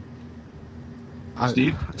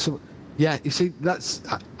 Steve? Yeah, you see,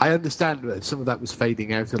 I understand that some of that was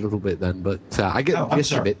fading out a little bit then, but I get the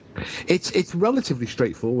gist of it. It's relatively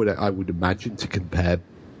straightforward, I would imagine, to compare.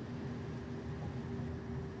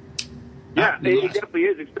 Yeah, it definitely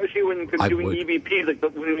is, especially when doing EVPs.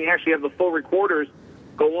 When we actually have the full recorders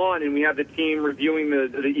go on and we have the team reviewing the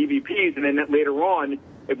EVPs, and then later on,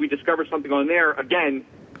 if we discover something on there, again,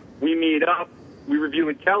 we meet up, we review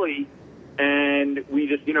with Kelly, and we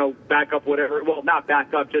just, back up whatever. Well, not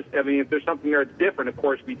back up, if there's something there that's different, of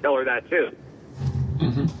course, we tell her that too.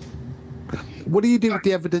 What do you do with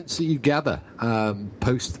the evidence that you gather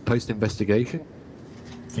post investigation?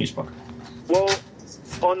 Facebook. Well,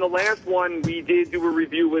 on the last one, we did do a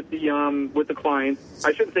review with the client.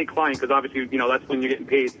 I shouldn't say client because obviously, that's when you're getting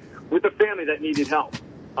paid. With the family that needed help.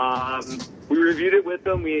 We reviewed it with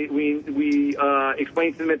them. We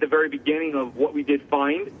explained to them at the very beginning of what we did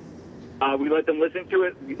find. We let them listen to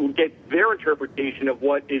it. We get their interpretation of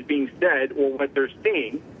what is being said or what they're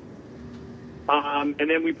seeing. And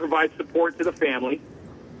then we provide support to the family.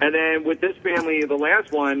 And then with this family, the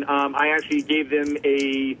last one, I actually gave them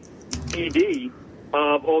a CD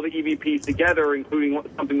of all the EVPs together, including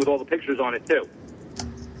something with all the pictures on it, too.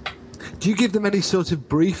 Do you give them any sort of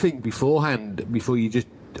briefing beforehand,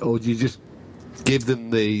 or do you just give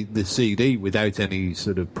them the CD without any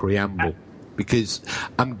sort of preamble? Because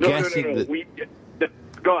I'm guessing that...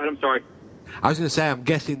 Go ahead, I'm sorry. I was going to say, I'm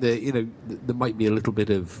guessing that, there might be a little bit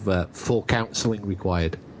of full counselling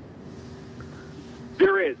required.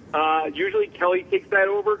 There is. Usually Kelly takes that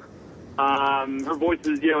over. Her voice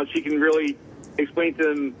is, she can really explain to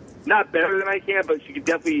them, not better than I can, but she can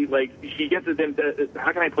definitely, she gets to them,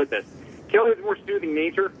 how can I put this? Kelly has a more soothing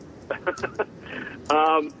nature.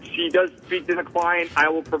 She does speak to the client. I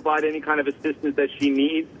will provide any kind of assistance that she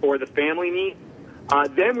needs or the family needs.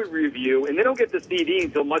 Then we review, and they don't get the CD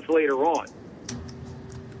until much later on.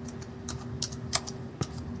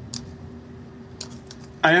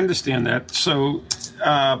 I understand that. So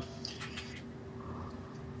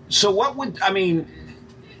what would,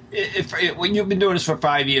 when you've been doing this for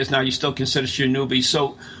 5 years now, you still consider you a newbie.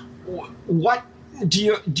 So what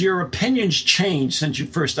do your opinions change since you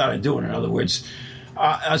first started doing it? In other words,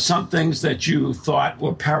 some things that you thought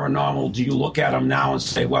were paranormal, do you look at them now and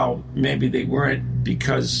say, well, maybe they weren't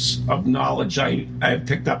because of knowledge I have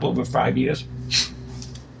picked up over 5 years?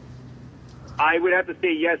 I would have to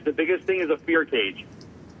say yes. The biggest thing is a fear cage.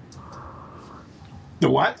 The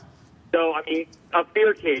what? So, a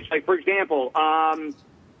fear cage. Like, for example,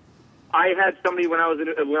 I had somebody when I was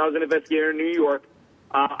an investigator in New York.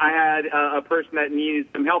 I had a person that needed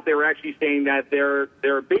some help. They were actually saying that their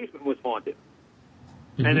basement was haunted,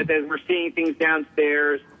 and that they were seeing things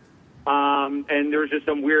downstairs, and there was just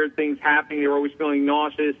some weird things happening. They were always feeling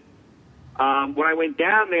nauseous. When I went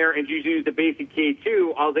down there and used the basic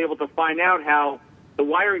K2, I was able to find out how the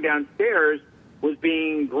wiring downstairs was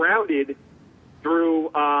being grounded through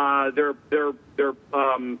their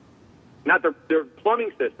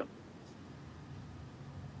plumbing system.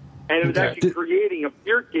 And it was actually creating a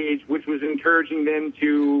fear cage, which was encouraging them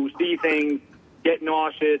to see things, get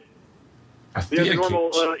nauseous. Normal,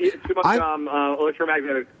 too much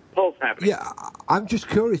electromagnetic pulse happening. Yeah, I'm just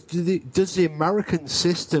curious. Does the American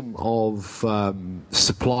system of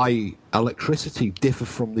supply electricity differ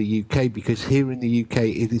from the UK? Because here in the UK,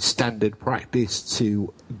 it is standard practice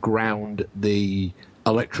to ground the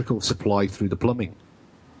electrical supply through the plumbing.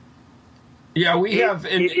 Yeah, we have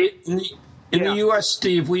in the U.S.,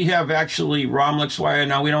 Steve, we have actually Romlex wire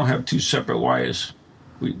now. We don't have two separate wires.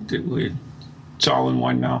 It's all in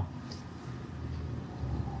one now.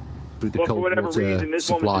 Well, for whatever reason, this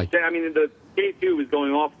supply. One was the K2 was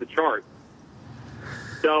going off the chart.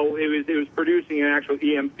 So it was producing an actual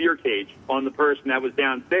EM fear cage on the person that was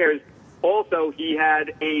downstairs. Also, he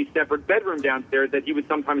had a separate bedroom downstairs that he would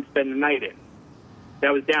sometimes spend the night in.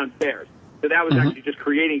 That was downstairs. So that was actually just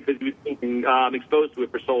creating because he was being exposed to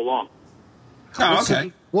it for so long. Oh,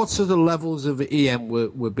 okay. What sort of levels of EM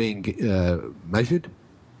were being measured?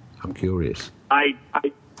 I'm curious. I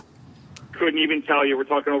couldn't even tell you. We're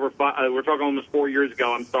talking almost 4 years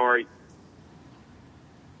ago. I'm sorry.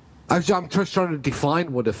 I'm just trying to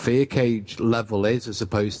define what a fear cage level is, as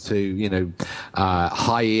opposed to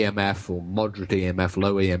high EMF or moderate EMF,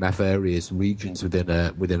 low EMF areas, regions within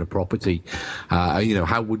a property.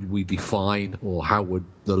 How would we define, or how would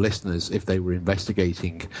the listeners, if they were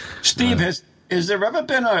investigating? Steve, has there ever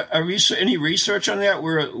been any research on that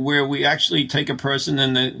where we actually take a person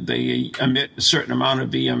and they emit a certain amount of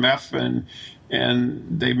EMF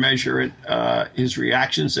and they measure it, his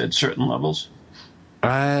reactions at certain levels?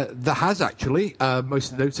 There has actually,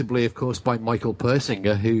 most notably, of course, by Michael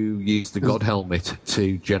Persinger, who used the God helmet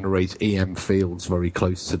to generate EM fields very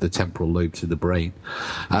close to the temporal lobes of the brain.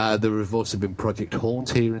 There have also been Project Haunt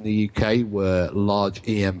here in the UK, where large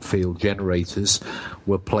EM field generators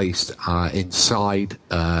were placed inside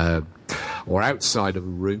or outside of a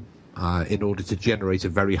room in order to generate a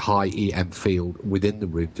very high EM field within the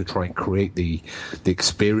room to try and create the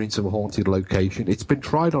experience of a haunted location. It's been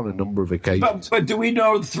tried on a number of occasions. But do we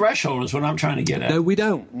know the threreshold is what I'm trying to get at? No, we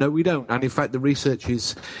don't. And in fact, the research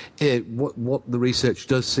is what the research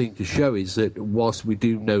does seem to show is that whilst we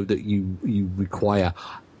do know that you require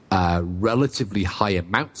relatively high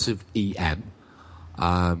amounts of EM.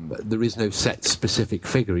 There is no set specific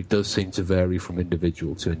figure. It does seem to vary from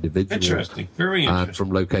individual to individual. Interesting, very interesting.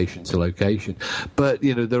 From location to location. But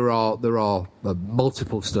there are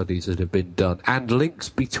multiple studies that have been done and links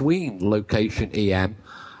between location EM.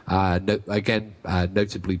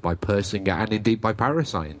 Notably by Persinger and indeed by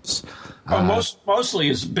Parascience. Mostly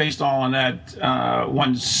is based on that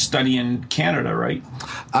one study in Canada, right?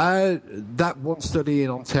 That one study in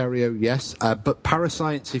Ontario, yes. But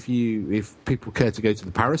Parascience, if people care to go to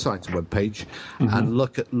the Parascience webpage and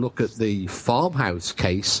look at the farmhouse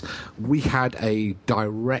case, we had a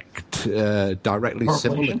directly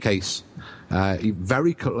similar case.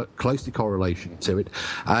 Very closely correlation to it,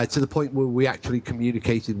 to the point where we actually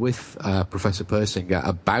communicated with Professor Persinger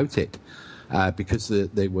about it, because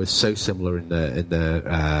they were so similar in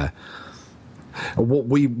the what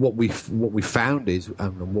we found is,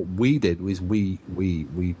 and what we did was we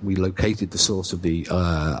located the source of the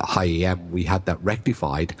high EM. We had that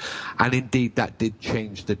rectified, and indeed that did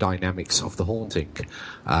change the dynamics of the haunting.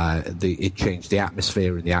 It changed the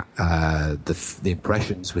atmosphere and the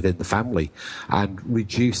impressions within the family, and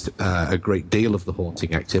reduced a great deal of the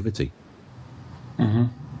haunting activity. Mm-hmm.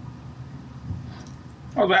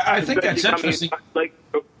 Oh, I think that's interesting.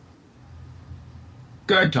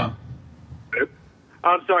 Go ahead, Tom.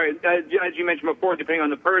 I'm sorry. As you mentioned before, depending on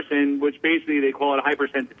the person, which basically they call it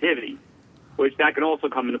hypersensitivity, which that can also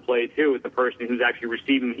come into play, too, with the person who's actually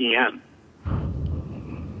receiving EM.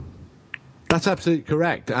 That's absolutely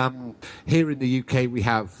correct. Here in the UK, we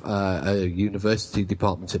have a university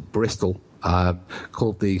department at Bristol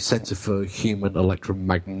called the Centre for Human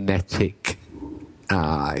Electromagnetic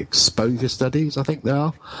Exposure Studies, I think they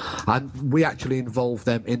are, and we actually involved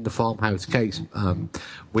them in the farmhouse case.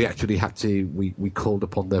 We actually had to we called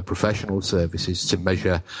upon their professional services to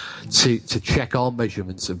measure, to check our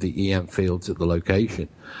measurements of the EM fields at the location,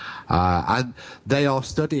 and they are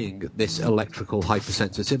studying this electrical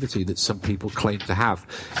hypersensitivity that some people claim to have.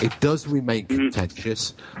 It does remain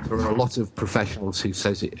contentious. There are a lot of professionals who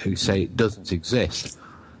say it doesn't exist.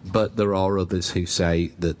 But there are others who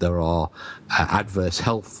say that there are adverse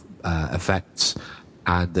health effects,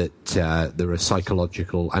 and that there are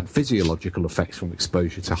psychological and physiological effects from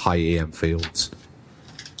exposure to high EM fields.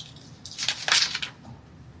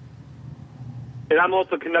 And I'm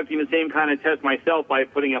also conducting the same kind of test myself by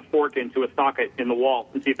putting a fork into a socket in the wall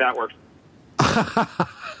and see if that works.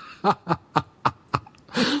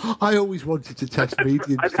 I always wanted to test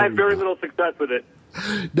mediums. I've had very little success with it.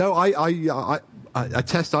 No, a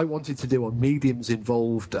test I wanted to do on mediums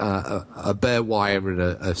involved a bare wire and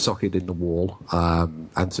a socket in the wall,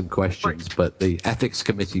 and some questions, but the ethics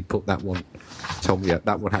committee told me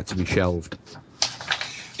that one had to be shelved.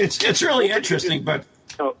 It's really interesting, but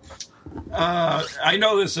I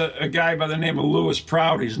know there's a guy by the name of Lewis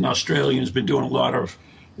Proud. He's an Australian who's been doing a lot of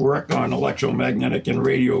work on electromagnetic and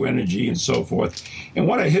radio energy and so forth. And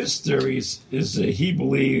one of his theories is that he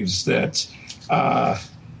believes that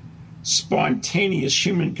spontaneous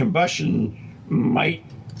human combustion might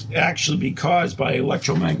actually be caused by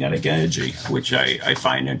electromagnetic energy, which I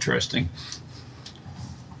find interesting.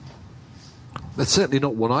 That's certainly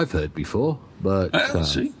not one I've heard before, but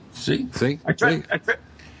see. I try See?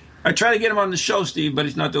 to get him on the show, Steve, but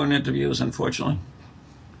he's not doing interviews, unfortunately.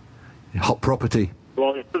 Hot property.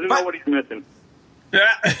 Well, he doesn't know what he's missing. Yeah,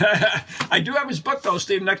 I do have his book, though,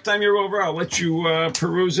 Steve. Next time you're over, I'll let you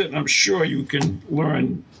peruse it, and I'm sure you can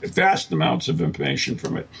learn vast amounts of information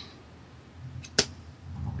from it.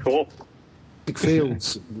 Cool.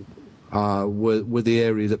 Fields were the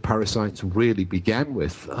area that Parascience really began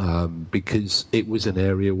with, because it was an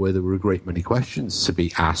area where there were a great many questions to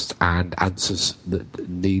be asked and answers that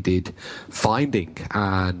needed finding.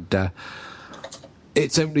 And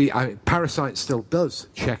it's only Parascience still does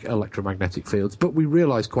check electromagnetic fields, but we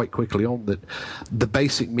realised quite quickly on that the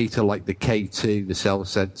basic meter, like the K2, the cell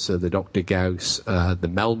sensor, the Dr. Gauss, the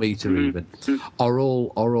Mel meter, even are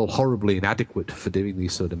all horribly inadequate for doing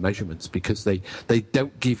these sort of measurements, because they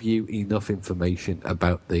don't give you enough information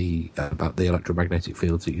about the electromagnetic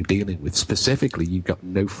fields that you're dealing with. Specifically, you've got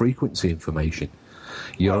no frequency information.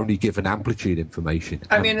 You're only given amplitude information.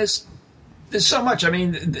 I mean, there's so much. I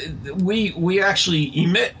mean, we actually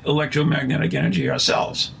emit electromagnetic energy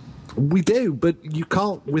ourselves. We do, but you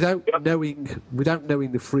can't without knowing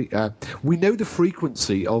the we know the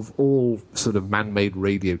frequency of all sort of man-made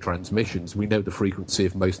radio transmissions. We know the frequency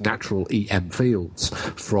of most natural EM fields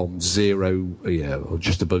from 0, or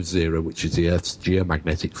just above 0, which is the Earth's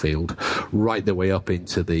geomagnetic field, right the way up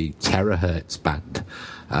into the terahertz band.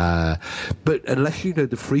 But unless you know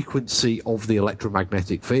the frequency of the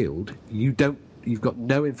electromagnetic field, you don't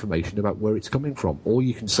no information about where it's coming from. All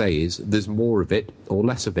you can say is there's more of it or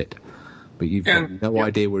less of it, but you've got no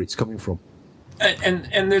idea where it's coming from.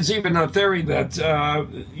 And there's even a theory that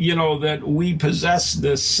that we possess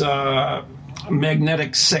this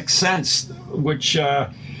magnetic sixth sense, which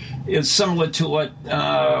is similar to what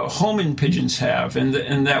homing pigeons have,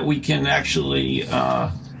 and that we can actually.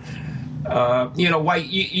 Why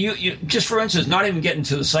you just for instance, not even getting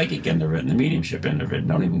to the psychic end of it and the mediumship end of it,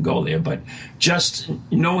 don't even go there, but just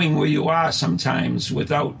knowing where you are sometimes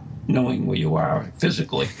without knowing where you are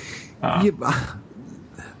physically. I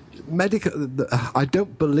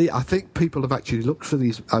think people have actually looked for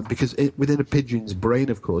these because within a pigeon's brain,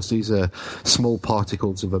 of course, these are small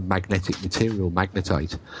particles of a magnetic material,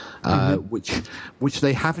 magnetite, which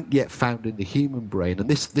they haven't yet found in the human brain. And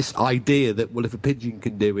this idea that, well, if a pigeon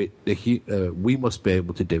can do it, we must be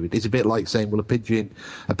able to do it, is a bit like saying, well, a pigeon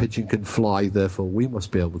can fly, therefore we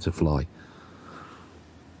must be able to fly.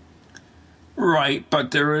 Right,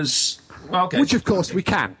 but there is which of course we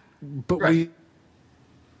can, but we.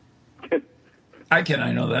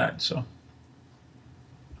 I know that, so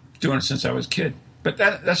doing it since I was a kid. But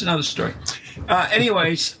that's another story.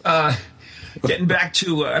 Anyways, getting back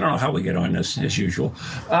to I don't know how we get on this as usual.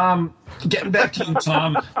 Getting back to you,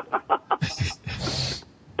 Tom.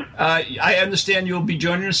 I understand you'll be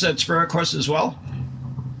joining us at Spirit Quest as well.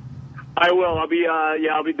 I will. I'll be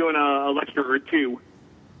doing a lecture or two.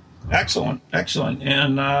 Excellent.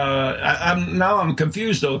 And I'm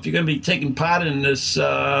confused though. If you're going to be taking part in this.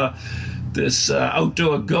 This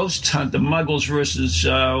outdoor ghost hunt, the Muggles versus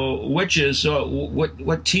witches.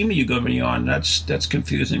 What team are you going to be on? That's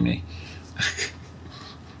confusing me.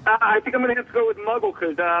 I think I'm going to have to go with Muggle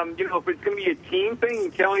because if it's going to be a team thing,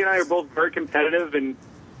 Kelly and I are both very competitive and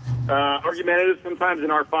argumentative sometimes in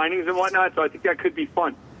our findings and whatnot. So I think that could be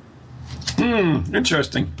fun.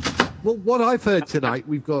 Interesting. Well, what I've heard tonight,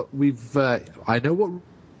 I know what.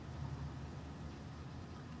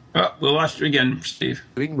 We lost you again, Steve.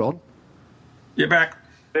 Doing Ron. You're back.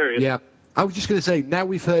 There he is. Yeah. I was just going to say, now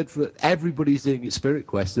we've heard that everybody's doing it Spirit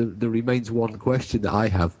Quest, there remains one question that I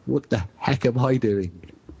have. What the heck am I doing?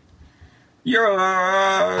 You're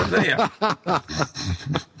there.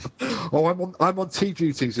 I'm on tea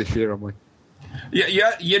duties this year, am I?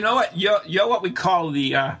 Yeah. You know what? You're what we call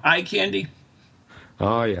the eye candy.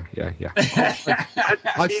 Oh, yeah. I'm going to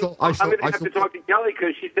have to talk to Kelly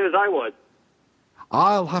because she says I was.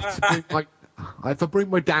 I'll have to bring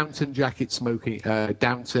my Downton jacket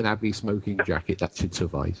Downton Abbey smoking jacket. That should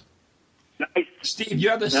suffice. Nice. Steve,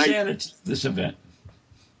 you're the sanity of this event.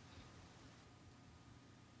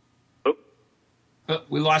 Oh,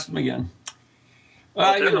 we lost him again.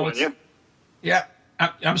 Yeah,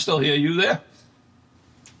 I'm still here. You there?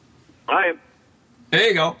 I am. There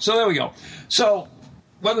you go. So there we go. So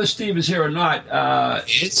whether Steve is here or not,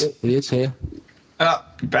 he is here.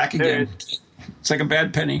 Back again. It's like a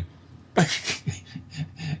bad penny.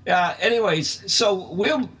 Anyways, so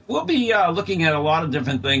we'll be looking at a lot of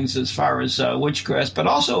different things as far as witchcraft, but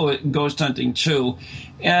also ghost hunting too.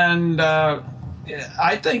 And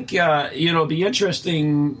I think it'd be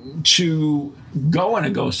interesting to go on a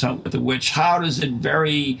ghost hunt with a witch. How does it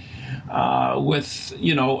vary with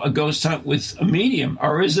a ghost hunt with a medium,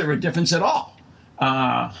 or is there a difference at all?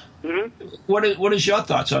 What is your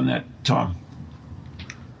thoughts on that, Tom?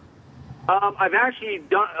 I've actually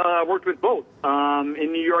worked with both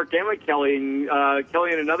in New York and with Kelly. And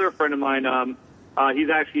Kelly and another friend of mine, he's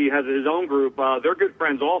actually has his own group. They're good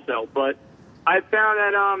friends also. But I found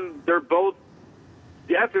that they're both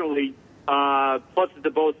definitely pluses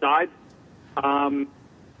to both sides. I'm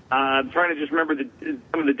trying to just remember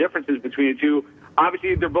some of the differences between the two.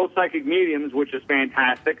 Obviously, they're both psychic mediums, which is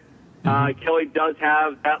fantastic. Kelly does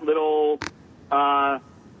have that little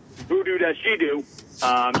voodoo that she do.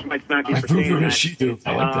 She might smack you for saying that. She do.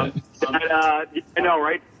 I like that. I know,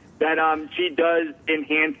 right? That she does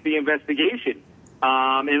enhance the investigation.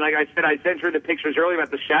 And like I said, I sent her the pictures earlier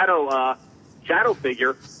about the shadow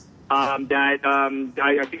figure that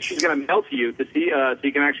I think she's going to mail to you to see, so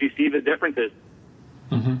you can actually see the differences.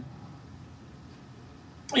 Mm-hmm.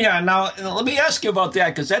 Yeah, now let me ask you about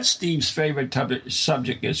that, because that's Steve's favorite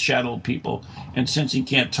subject is shadow people, and since he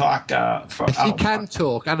can't talk he can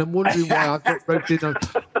talk, and I'm wondering why I've got roped in on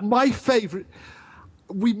my favorite.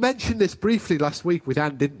 We mentioned this briefly last week with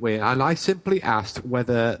Anne, didn't we? And I simply asked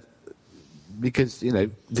whether, because the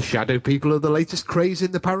shadow people are the latest craze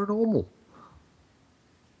in the paranormal.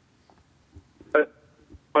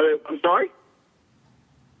 I'm sorry?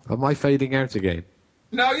 Am I fading out again?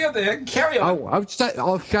 No, you're there. Carry on. Oh, I would say,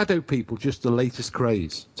 are shadow people just the latest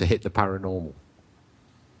craze to hit the paranormal?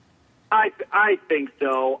 I think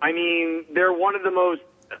so. I mean, they're one of the most.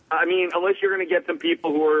 I mean, unless you're going to get some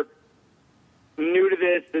people who are new to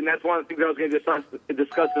this, and that's one of the things I was going to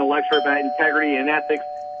discuss in a lecture about integrity and ethics,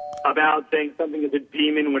 about saying something is a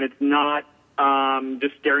demon when it's not,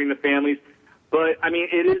 just scaring the families. But I mean,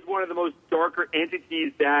 it is one of the most darker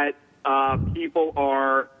entities that people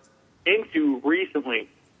are into recently.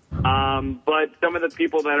 But some of the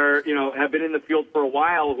people that are, have been in the field for a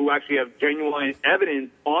while, who actually have genuine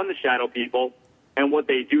evidence on the shadow people and what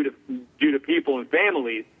they do to people and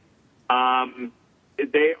families,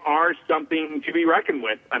 they are something to be reckoned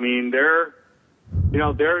with. I mean,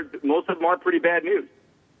 most of them are pretty bad news.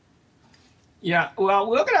 Yeah, well,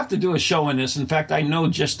 we're going to have to do a show on this. In fact, I know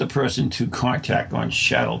just the person to contact on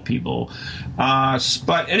shadow people.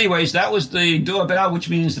 But anyways, that was the doorbell, which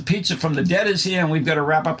means the pizza from the dead is here, and we've got to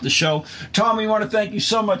wrap up the show. Tom, we want to thank you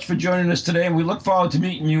so much for joining us today, and we look forward to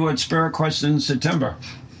meeting you at Spirit Quest in September.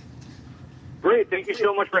 Great. Thank you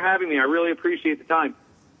so much for having me. I really appreciate the time.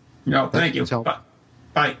 No, thank you.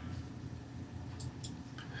 Bye.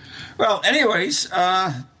 Well, anyways,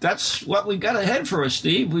 that's what we've got ahead for us,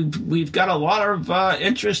 Steve. We've got a lot of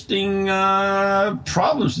interesting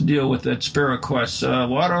problems to deal with at Spirit Quest. A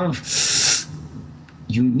lot of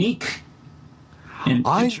unique.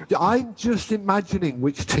 I'm just imagining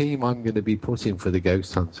which team I'm going to be putting for the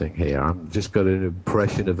ghost hunting here. I'm just got an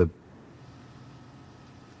impression of a.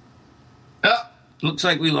 Oh, looks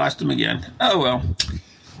like we lost him again. Oh well.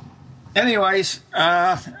 Anyways,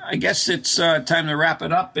 I guess it's time to wrap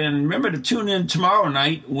it up. And remember to tune in tomorrow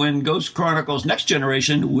night when Ghost Chronicles Next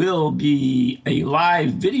Generation will be a live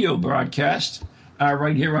video broadcast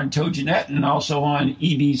right here on TogiNet and also on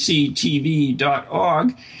ebctv.org.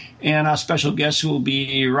 And our special guest will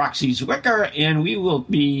be Roxy Zwicker, and we will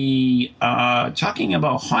be talking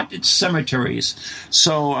about haunted cemeteries.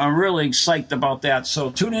 So I'm really psyched about that.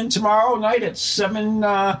 So tune in tomorrow night at 7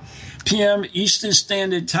 p.m. Eastern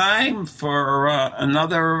Standard Time for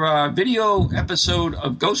another video episode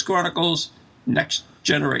of Ghost Chronicles Next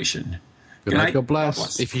Generation. Good night, God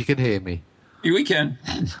bless. If you can hear me. We can.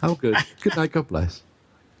 Oh, good. Good night, God bless.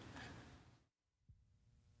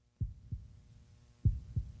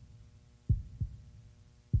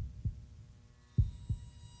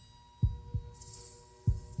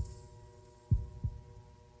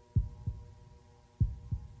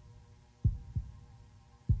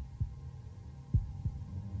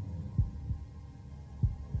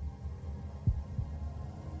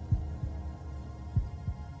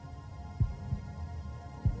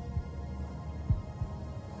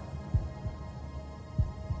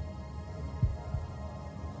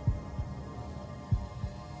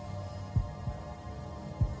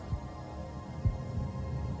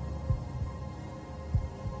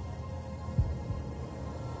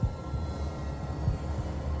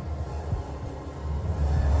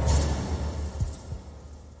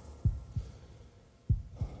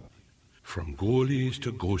 From ghoulies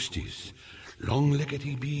to ghosties,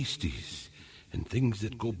 long-leggedy beasties, and things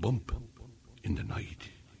that go bump in the night.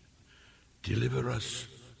 Deliver us,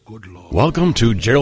 good Lord. Welcome to Gerald